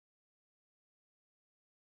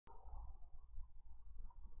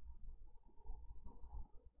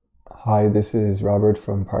Hi, this is Robert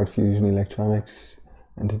from Part Fusion Electronics,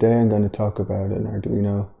 and today I'm going to talk about an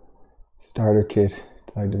Arduino starter kit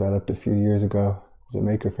that I developed a few years ago as a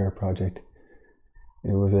Maker Faire project.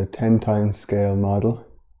 It was a 10 times scale model.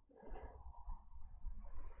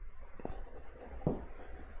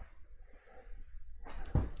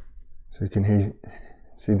 So you can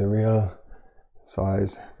see the real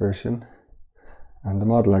size version and the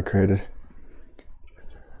model I created.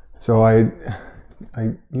 So I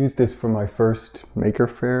used this for my first Maker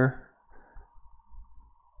Faire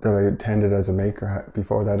that I attended as a maker.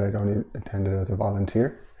 Before that, I'd only attended as a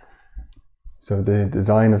volunteer. So the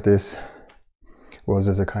design of this was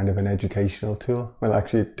as a kind of an educational tool. Well,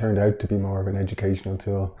 actually it turned out to be more of an educational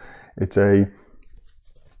tool. It's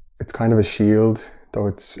kind of a shield, though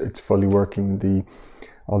it's fully working.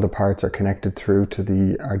 All the parts are connected through to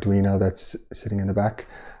the Arduino that's sitting in the back.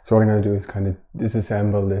 So what I'm going to do is kind of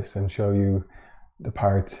disassemble this and show you the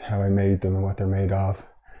parts, how I made them and what they're made of.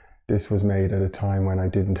 This was made at a time when I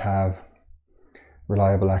didn't have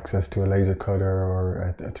reliable access to a laser cutter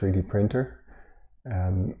or a 3D printer.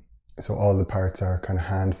 So all the parts are kind of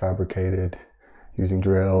hand fabricated using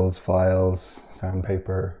drills, files,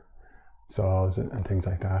 sandpaper, saws and things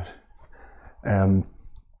like that.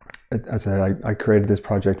 As I created this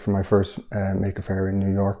project for my first Maker Faire in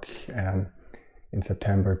New York in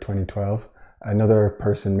September 2012. Another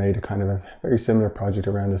person made a kind of a very similar project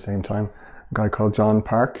around the same time. A guy called John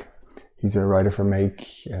Park. He's a writer for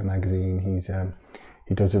Make magazine.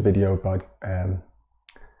 He does a video about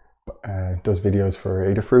does videos for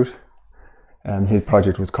Adafruit. His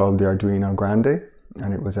project was called the Arduino Grande,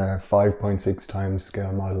 and it was a 5.6 times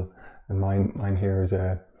scale model. And mine here is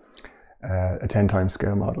a 10 times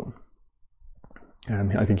scale model.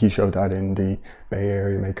 I think he showed that in the Bay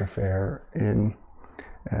Area Maker Faire in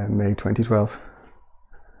May 2012.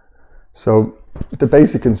 So the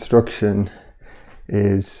basic instruction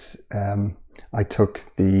is I took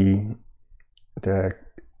the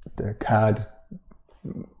CAD,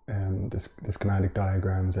 the schematic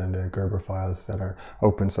diagrams and the Gerber files that are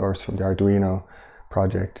open source from the Arduino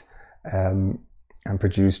project, and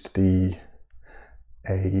produced an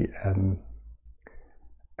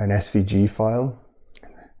SVG file.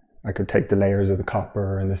 I could take the layers of the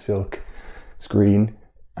copper and the silk screen,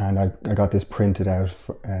 and I got this printed out.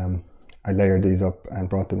 I layered these up and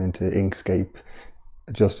brought them into Inkscape,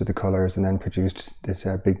 adjusted the colors, and then produced this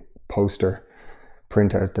big poster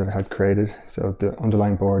printout that I had created. So the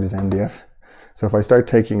underlying board is MDF. So if I start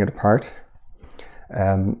taking it apart,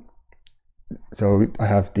 so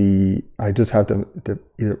I just have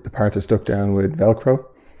either the parts are stuck down with Velcro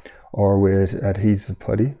or with adhesive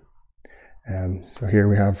putty. So here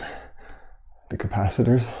we have the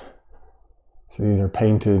capacitors. So these are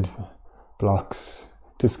painted blocks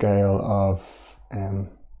to scale of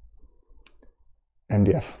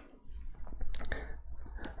MDF.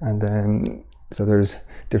 And then, so there's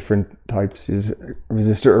different types. There's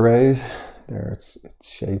resistor arrays. There it's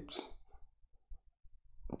shaped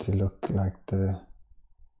to look like the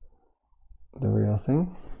real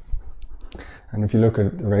thing. And if you look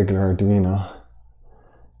at the regular Arduino,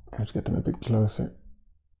 I have to get them a bit closer.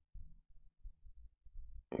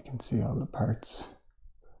 You can see all the parts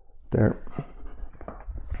there.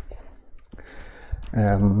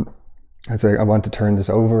 I want to turn this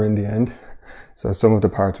over in the end, so some of the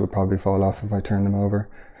parts will probably fall off if I turn them over.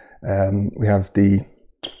 We have this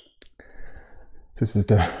is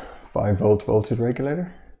the 5-volt voltage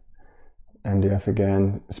regulator, MDF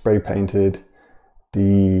again, spray painted.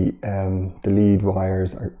 The lead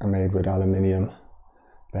wires are made with aluminium,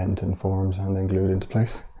 bent and formed and then glued into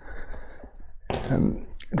place.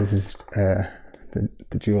 This is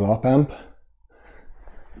the dual op amp.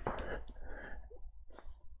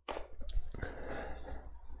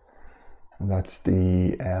 And that's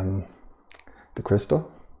the crystal.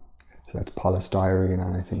 So that's polystyrene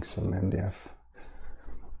and I think some MDF.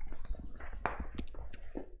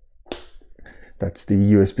 That's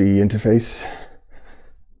the USB interface,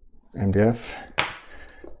 MDF.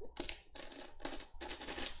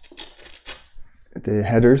 The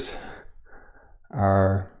headers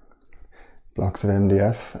are blocks of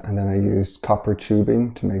MDF, and then I used copper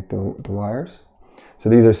tubing to make the wires. So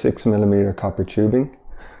these are 6mm copper tubing,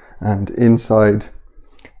 and inside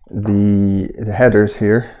the headers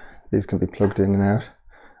here, these can be plugged in and out,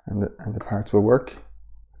 and the parts will work.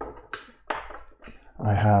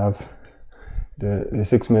 I have the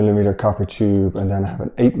 6mm copper tube, and then I have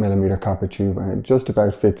an 8mm copper tube, and it just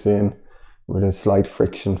about fits in with a slight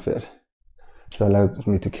friction fit. So it allows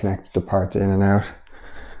me to connect the parts in and out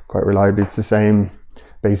quite reliably. It's the same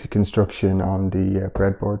basic instruction on the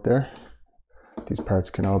breadboard there. these parts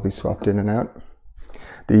can all be swapped in and out.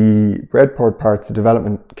 The breadboard parts, the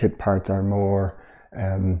development kit parts, are more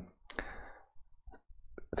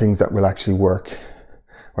things that will actually work,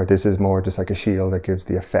 where this is more just like a shield that gives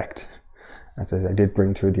the effect. As I did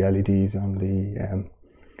bring through the LEDs on the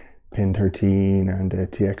pin 13 and the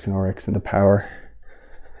TX and RX and the power.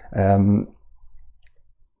 And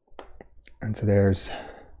so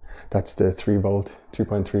that's the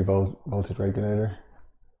 3.3 volt voltage regulator,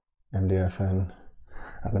 MDF and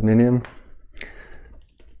aluminium.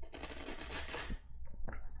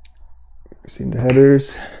 You've seen the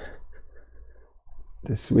headers.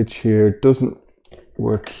 The switch here doesn't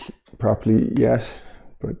work properly yet,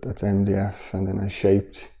 but that's MDF, and then I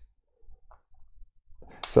shaped.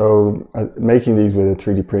 So making these with a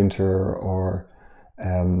 3D printer or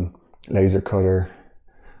laser cutter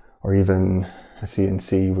or even a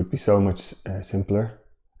CNC would be so much simpler.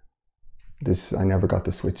 I never got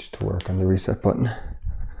the switch to work on the reset button.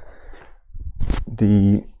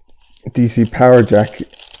 The DC power jack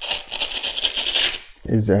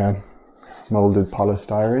is molded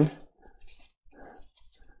polystyrene,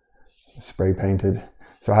 spray painted.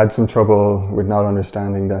 So I had some trouble with not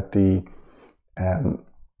understanding that the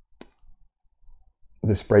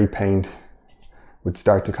spray paint would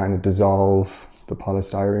start to kind of dissolve the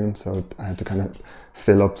polystyrene, so I had to kind of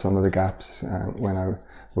fill up some of the gaps when I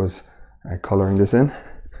was coloring this in.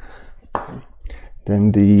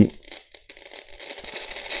 Then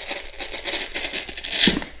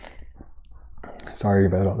sorry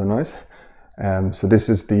about all the noise. So this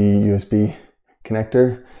is the USB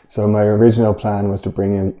connector. So my original plan was to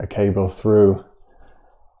bring in a cable through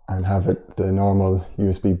and have it the normal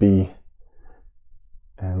USB-B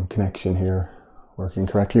connection here working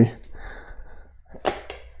correctly.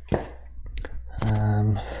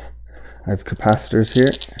 I have capacitors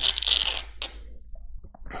here.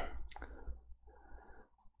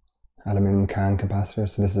 Aluminium can capacitor.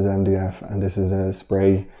 So this is MDF and this is a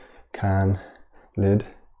spray can lid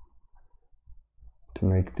to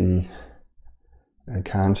make the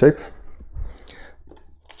can shape.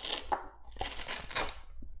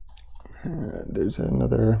 There's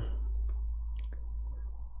another,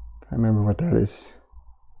 I can't remember what that is.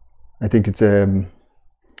 I think it's a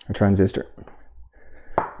transistor.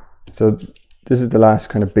 So this is the last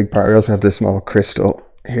kind of big part. I also have this small crystal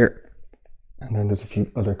here, and then there's a few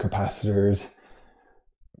other capacitors,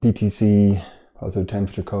 PTC, positive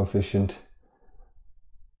temperature coefficient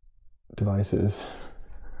devices.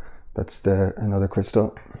 That's another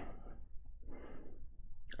crystal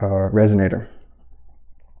or resonator.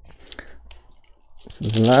 So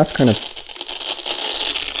the last kind of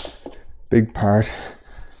big part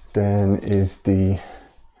then is the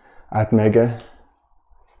Atmega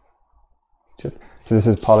chip. So this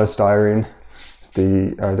is polystyrene.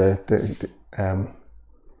 The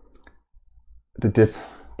dip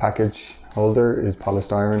package holder is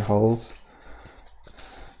polystyrene holes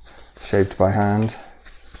shaped by hand.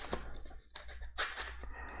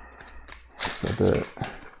 So the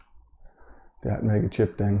Atmega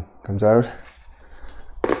chip then comes out.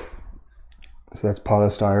 So that's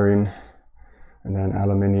polystyrene and then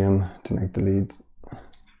aluminium to make the leads.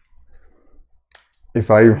 If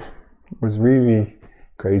I was really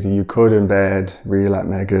crazy, you could embed real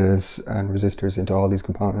Atmegas and resistors into all these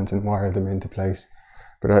components and wire them into place.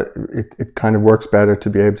 But it kind of works better to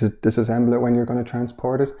be able to disassemble it when you're going to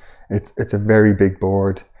transport it. It's a very big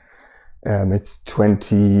board. It's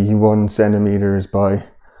 21 centimeters by,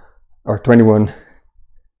 or 21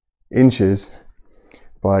 inches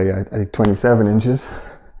by I think 27 inches.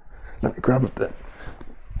 Let me grab it then.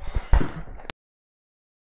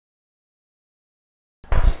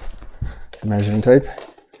 The measuring tape.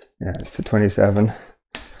 Yeah, it's a 27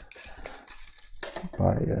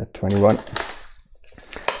 by 21.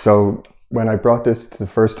 So when I brought this the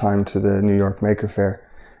first time to the New York Maker Faire,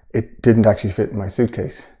 it didn't actually fit in my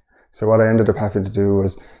suitcase. So what I ended up having to do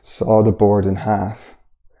was saw the board in half.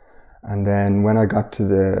 And then when I got to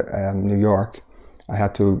the New York, I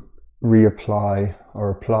had to reapply or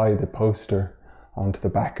apply the poster onto the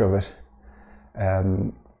back of it.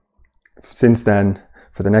 Since then,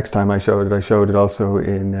 for the next time I showed it also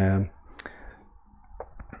in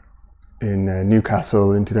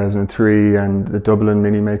Newcastle in 2003 and the Dublin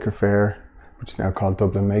Mini Maker Faire, which is now called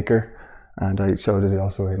Dublin Maker, and I showed it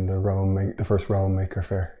also in the first Rome Maker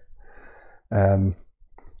Faire.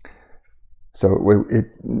 So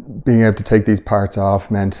being able to take these parts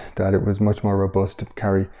off meant that it was much more robust to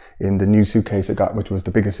carry in the new suitcase I got, which was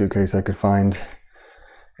the biggest suitcase I could find.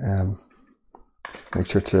 Make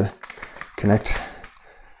sure to connect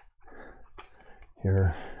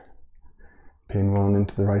your pin one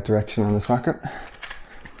into the right direction on the socket.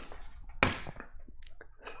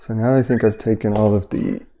 So now I think I've taken all of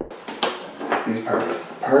these parts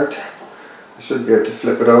apart. I should be able to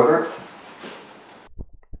flip it over.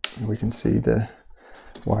 And we can see the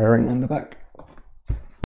wiring on the back.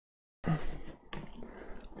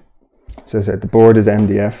 So as I said, the board is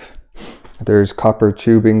MDF. There's copper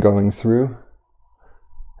tubing going through,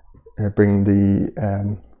 bringing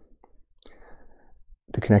the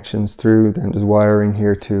connections through. Then there's wiring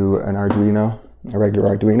here to an Arduino, a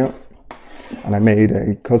regular Arduino. And I made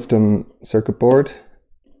a custom circuit board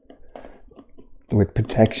with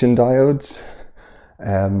protection diodes,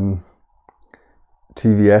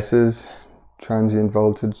 TVSs, transient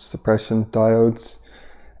voltage suppression diodes,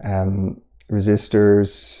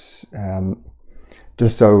 resistors,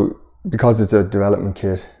 just so, because it's a development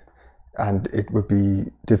kit and it would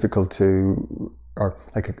be difficult to, or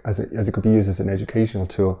like as it could be used as an educational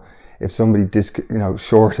tool, if somebody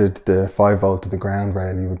shorted the 5 volt to the ground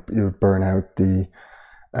rail, you would burn out the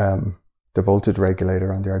voltage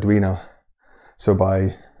regulator on the Arduino. So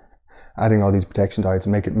by adding all these protection diodes,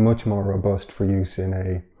 make it much more robust for use in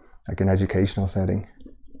an educational setting.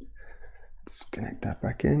 Let's connect that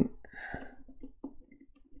back in.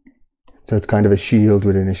 So it's kind of a shield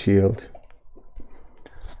within a shield.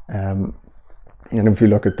 And if you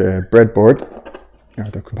look at the breadboard, or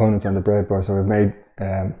the components on the breadboard, so we've made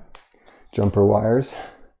jumper wires,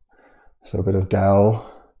 so a bit of dowel,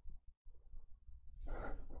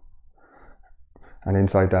 and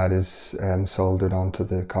inside that is soldered onto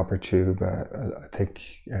the copper tube a thick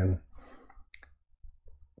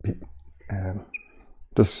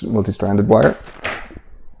just multi-stranded wire.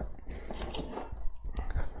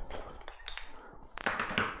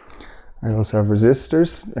 I also have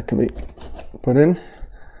resistors that can be put in.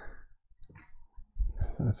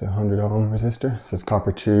 So that's a 100 ohm resistor, so it's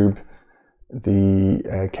copper tube.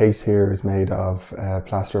 The case here is made of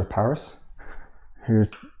plaster of Paris.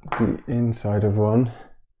 Here's the inside of one.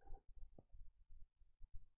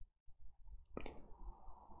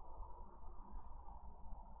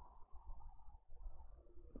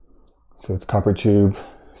 So it's copper tube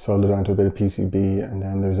soldered onto a bit of PCB, and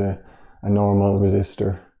then there's a normal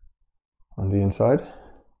resistor on the inside,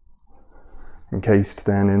 encased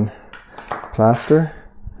then in plaster.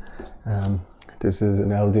 This is an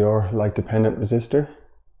LDR light dependent resistor.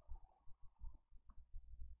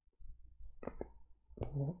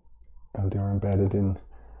 LDR embedded in,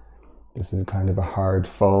 this is kind of a hard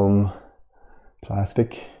foam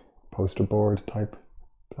plastic, poster board type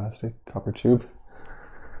plastic, copper tube.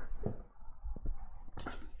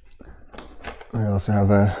 I also have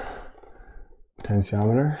a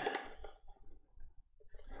potentiometer.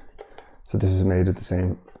 So this is made of the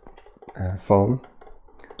same foam.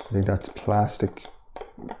 I think that's plastic,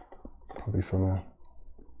 probably from I'm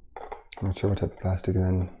not sure what type of plastic, and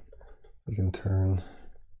then you can turn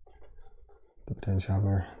the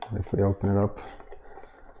potentiometer, and if we open it up,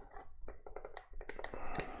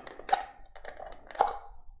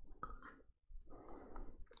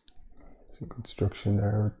 some construction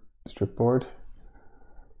there, strip board.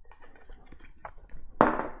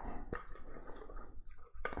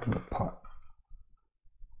 And the pot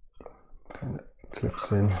kind of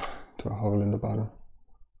clips in to a hole in the bottom.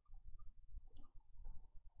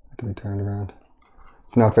 It can be turned around.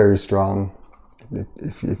 It's not very strong.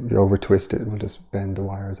 If you over twist it, it will just bend the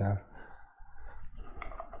wires out.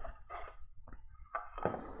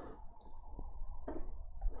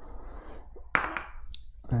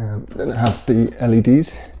 Then I have the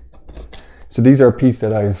LEDs. So these are a piece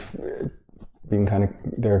that I've been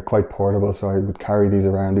they're quite portable, so I would carry these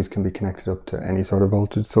around. These can be connected up to any sort of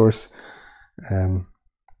voltage source. So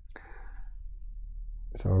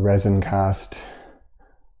a resin cast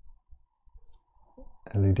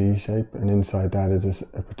LED shape, and inside that is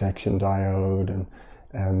a protection diode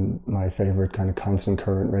and my favorite kind of constant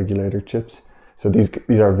current regulator chips. So these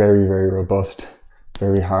are very, very robust,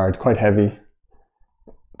 very hard, quite heavy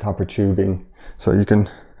copper tubing. So you can,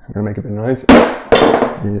 I'm going to make a bit of noise.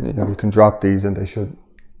 You can drop these and they should,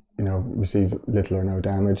 receive little or no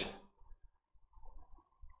damage.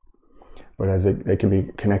 But as they can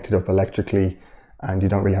be connected up electrically, and you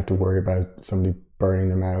don't really have to worry about somebody burning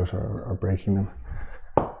them out or breaking them.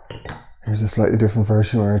 Here's a slightly different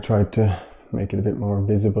version where I tried to make it a bit more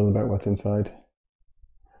visible about what's inside.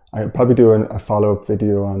 I'll probably do a follow-up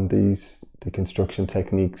video on the construction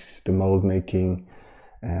techniques, the mold making,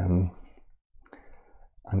 and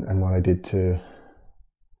what I did to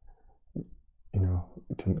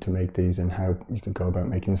make these, and how you could go about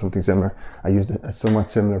making something similar. I used a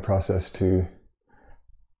somewhat similar process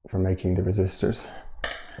for making the resistors.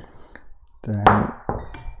 Then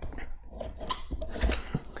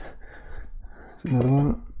there's another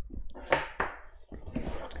one.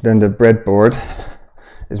 Then the breadboard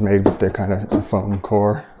is made with the kind of the foam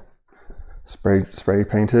core, spray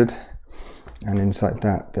painted, and inside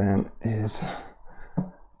that then is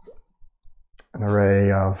an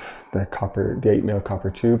array of the 8mm copper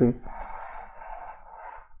tubing.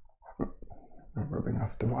 I'm rubbing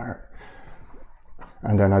off the wire.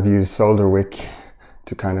 And then I've used solder wick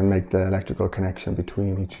to kind of make the electrical connection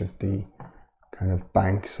between each of the kind of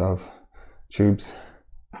banks of tubes.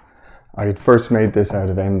 I had first made this out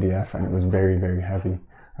of MDF and it was very, very heavy.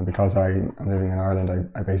 And because I'm living in Ireland,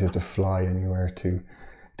 I basically have to fly anywhere to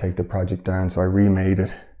take the project down. So I remade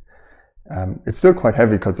it. It's still quite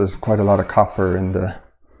heavy because there's quite a lot of copper in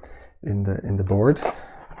the board.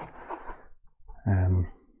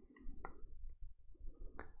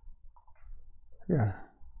 Yeah,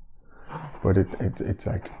 but it's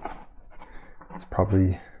like, it's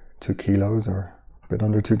probably 2 kilos or a bit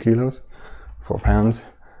under 2 kilos, 4 pounds.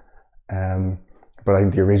 But I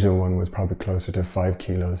think the original one was probably closer to 5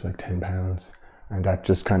 kilos, like 10 pounds. And that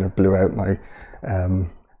just kind of blew out my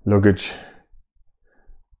luggage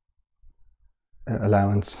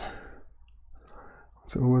allowance.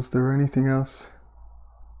 So was there anything else?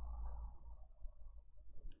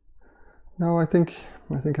 No, I think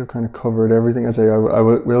I've kind of covered everything. I say I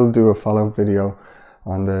will do a follow-up video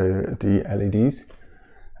on the LEDs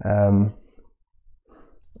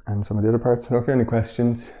and some of the other parts. So if you have any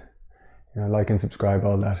questions, like and subscribe,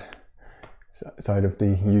 all that side of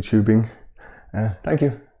the YouTubing. Thank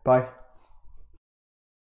you. Bye.